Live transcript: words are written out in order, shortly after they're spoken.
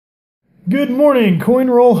Good morning,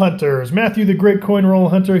 coin roll hunters. Matthew the Great Coin Roll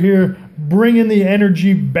Hunter here, bringing the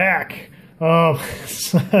energy back. So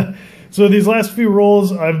these last few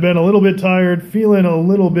rolls, I've been a little bit tired, feeling a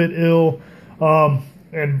little bit ill,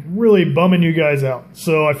 and really bumming you guys out.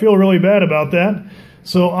 So I feel really bad about that.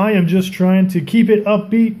 So I am just trying to keep it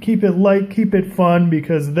upbeat, keep it light, keep it fun,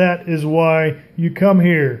 because that is why you come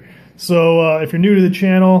here. So if you're new to the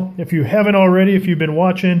channel, if you haven't already, if you've been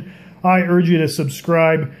watching, I urge you to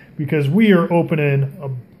subscribe, because we are opening a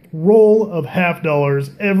roll of half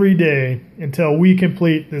dollars every day until we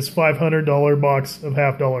complete this $500 box of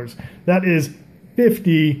half dollars. That is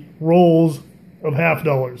 50 rolls of half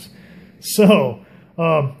dollars. So,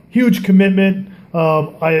 huge commitment.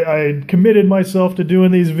 I committed myself to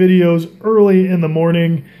doing these videos early in the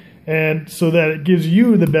morning, and so that it gives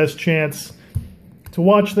you the best chance to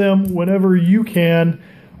watch them whenever you can.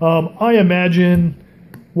 I imagine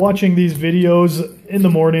watching these videos in the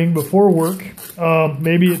morning before work,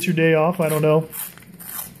 maybe it's your day off, I don't know,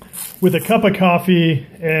 with a cup of coffee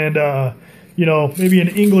and maybe an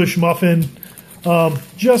English muffin.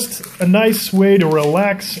 Just a nice way to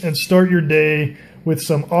relax and start your day with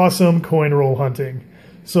some awesome coin roll hunting.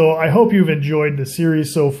 So I hope you've enjoyed the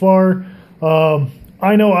series so far.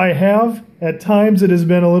 I know I have. At times it has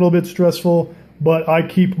been a little bit stressful, but I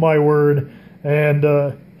keep my word,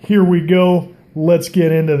 and here we go. Let's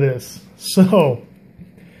get into this. So,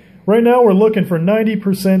 right now we're looking for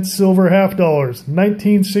 90% silver half dollars,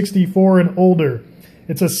 1964 and older.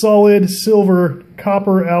 It's a solid silver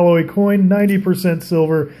copper alloy coin, 90%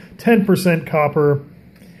 silver, 10% copper.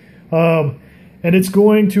 And it's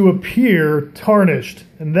going to appear tarnished,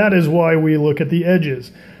 and that is why we look at the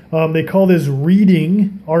edges. They call this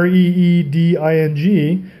reeding,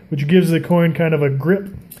 R-E-E-D-I-N-G, which gives the coin kind of a grip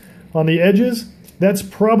on the edges. That's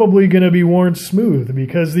probably going to be worn smooth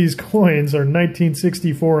because these coins are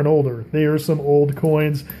 1964 and older. They are some old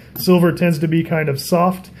coins. Silver tends to be kind of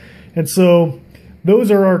soft. And so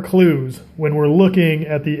those are our clues when we're looking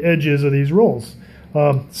at the edges of these rolls.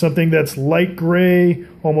 Something that's light gray,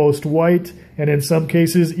 almost white, and in some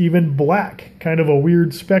cases even black. Kind of a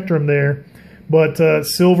weird spectrum there. But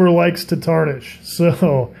silver likes to tarnish.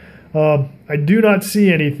 So I do not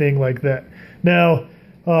see anything like that. Now,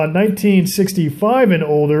 1965 and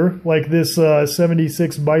older, like this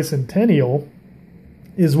 76 bicentennial,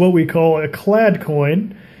 is what we call a clad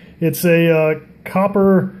coin. It's a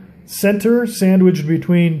copper center sandwiched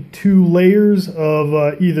between two layers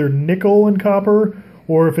of either nickel and copper,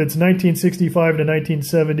 or if it's 1965 to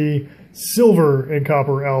 1970, silver and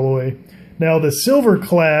copper alloy. Now the silver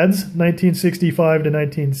clads, 1965 to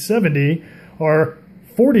 1970, are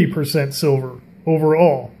 40% silver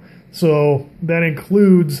overall. So that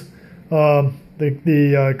includes the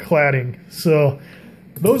cladding. So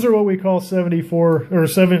those are what we call 74 or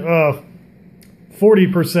 40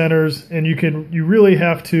 percenters, and you really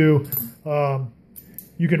have to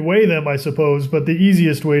you can weigh them, I suppose, but the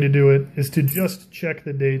easiest way to do it is to just check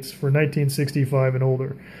the dates for 1965 and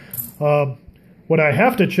older. What I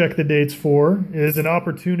have to check the dates for is an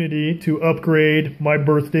opportunity to upgrade my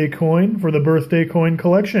birthday coin for the birthday coin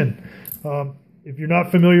collection. If you're not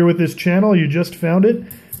familiar with this channel, you just found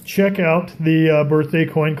it, check out the Birthday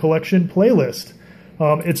Coin Collection playlist.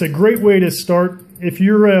 It's a great way to start. If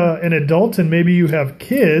you're an adult and maybe you have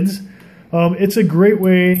kids, it's a great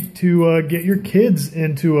way to get your kids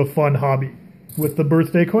into a fun hobby with the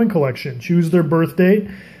Birthday Coin Collection. Choose their birth date,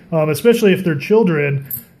 especially if they're children.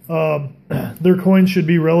 Their coins should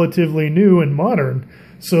be relatively new and modern,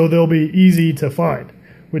 so they'll be easy to find,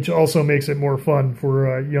 which also makes it more fun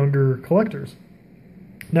for younger collectors.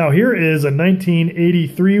 Now here is a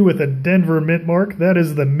 1983 with a Denver mint mark. That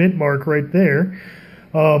is the mint mark right there.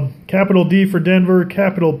 Capital D for Denver,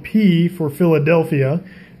 capital P for Philadelphia.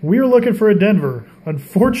 We are looking for a Denver.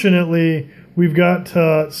 Unfortunately, we've got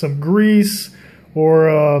some grease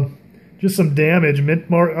or just some damage. Mint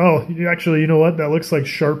mark. Oh, actually, you know what? That looks like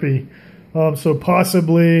Sharpie. So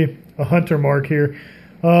possibly a hunter mark here.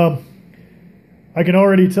 I can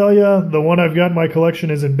already tell you the one I've got in my collection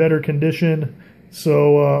is in better condition.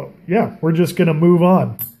 So, yeah, we're just going to move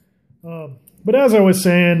on. But as I was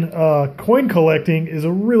saying, coin collecting is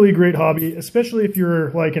a really great hobby, especially if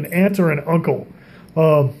you're like an aunt or an uncle,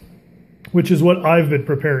 which is what I've been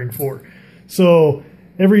preparing for. So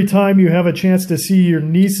every time you have a chance to see your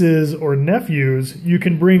nieces or nephews, you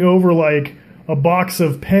can bring over like a box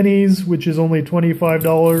of pennies, which is only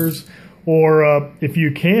 $25, or if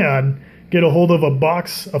you can, get a hold of a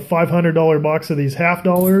 $500 box of these half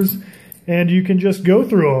dollars, and you can just go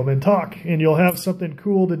through them and talk, and you'll have something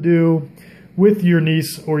cool to do with your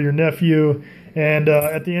niece or your nephew, And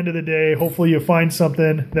at the end of the day, hopefully you find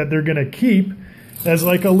something that they're going to keep as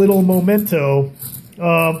like a little memento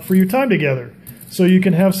for your time together. So you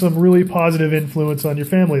can have some really positive influence on your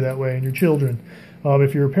family that way and your children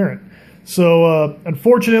if you're a parent. So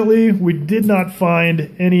unfortunately, we did not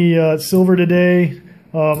find any silver today.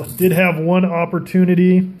 Did have one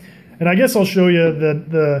opportunity. And I guess I'll show you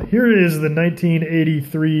that here is the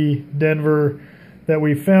 1983 Denver that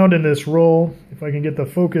we found in this roll, if I can get the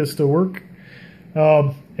focus to work.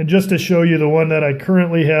 And just to show you the one that I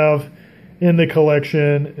currently have in the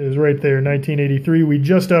collection is right there, 1983. We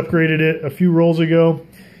just upgraded it a few rolls ago.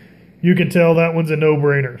 You can tell that one's a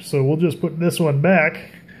no-brainer. So we'll just put this one back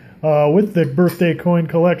with the birthday coin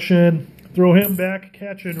collection. Throw him back,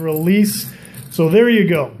 catch and release. So there you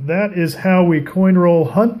go. That is how we coin roll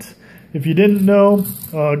hunt. If you didn't know,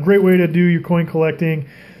 a great way to do your coin collecting.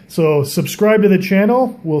 So subscribe to the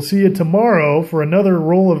channel. We'll see you tomorrow for another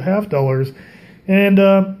roll of half dollars. And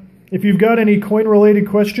if you've got any coin-related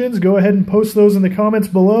questions, go ahead and post those in the comments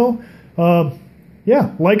below.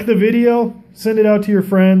 Yeah, like the video, send it out to your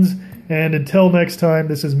friends. And until next time,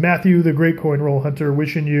 this is Matthew, the Great Coin Roll Hunter,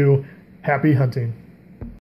 wishing you happy hunting.